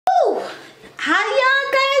How y'all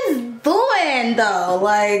guys doing though?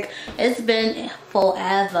 Like, it's been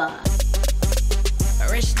forever.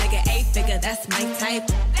 A rich nigga, 8-figure, that's my type.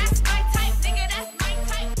 That's my type, nigga, that's my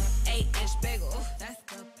type. 8-inch bagel, that's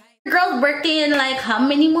the type. Girl's birthday in like how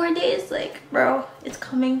many more days? Like, bro, it's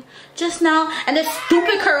coming just now. And the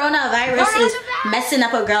stupid coronavirus is messing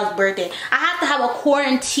up a girl's birthday. I have to have a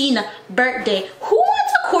quarantine birthday. Who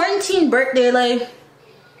wants a quarantine birthday? Like,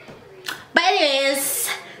 but anyways,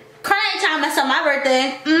 Corona ain't trying to mess up my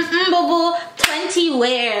birthday. Boo boo. 20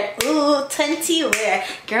 where? Ooh, 20 where?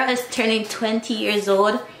 Girl is turning 20 years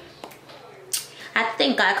old. I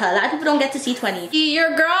thank God, cause a lot of people don't get to see 20.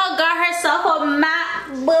 Your girl got herself a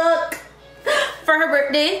MacBook for her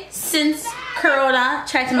birthday. Since Corona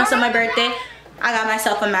tried to mess up my birthday, I got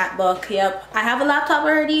myself a MacBook. Yep, I have a laptop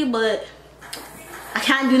already, but I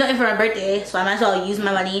can't do nothing for my birthday, so I might as well use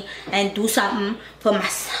my money and do something for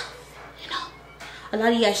myself. A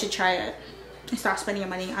lot of you guys should try it and stop spending your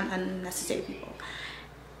money on unnecessary people.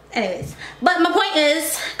 Anyways, but my point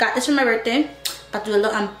is, got this for my birthday. About to do a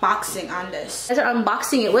little unboxing on this. You guys are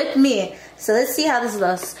unboxing it with me. So let's see how this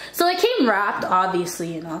looks. So it came wrapped,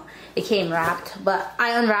 obviously, you know. It came wrapped, but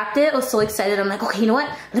I unwrapped it. I was so excited. I'm like, okay, you know what?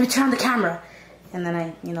 Let me turn on the camera. And then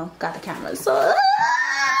I, you know, got the camera. So,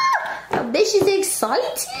 I bet she's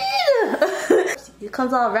excited. It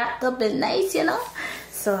comes all wrapped up and nice, you know.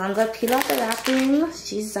 So I'm gonna peel off the wrapping.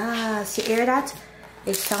 Jesus, you hear that?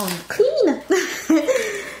 It sounds clean.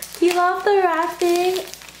 Peel off the wrapping.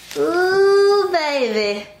 Ooh,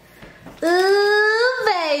 baby. Ooh,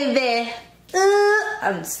 baby. Ooh.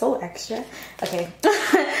 I'm so extra. Okay.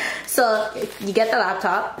 So you get the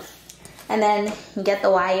laptop, and then you get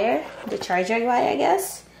the wire, the charger wire, I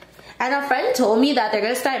guess. And a friend told me that they're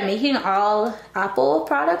gonna start making all Apple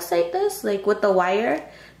products like this, like with the wire.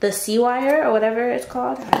 The C wire or whatever it's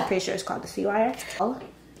called. I'm pretty sure it's called the C wire. Oh,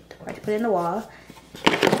 I put it in the wall.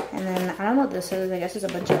 And then I don't know what this is. I guess it's a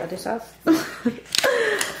bunch of other stuff.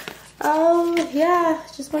 Yeah,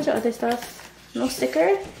 just a bunch of other stuff. No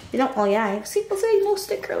sticker. You don't. Oh yeah, people say no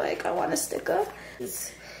sticker. Like I want a sticker.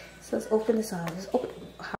 So let's open this up. Let's open.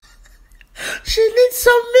 She needs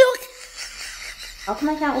some milk. How come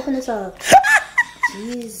I can't open this up?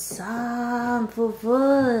 Jesus,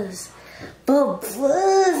 boo-boos. But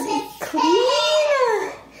it's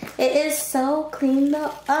clean. It is so clean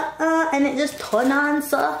though. And it just turned on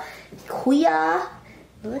so queer.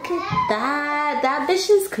 Look at that. That bitch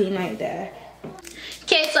is clean right there.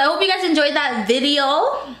 Okay, so I hope you guys enjoyed that video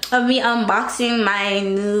of me unboxing my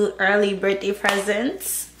new early birthday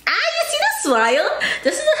presents. You see the smile?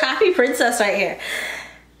 This is a happy princess right here.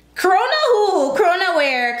 Corona who? Corona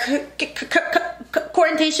where?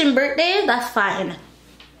 Quarantine birthday? That's fine.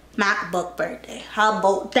 MacBook birthday. How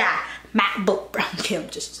about that? MacBook birthday. I'm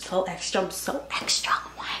just so extra. I'm so extra.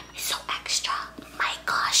 Why am I so extra? My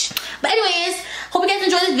gosh. But anyways, hope you guys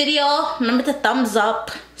enjoyed this video. Remember to thumbs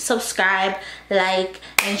up, subscribe, like,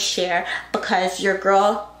 and share, because your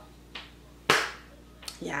girl,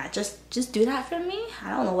 yeah, just do that for me. I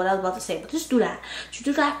don't know what I was about to say, but just do that. Just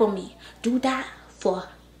do that for me. Do that for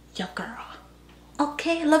your girl.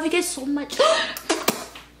 Okay, love you guys so much.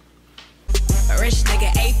 A rich nigga,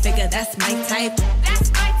 8-figure, that's my type. That's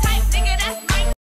my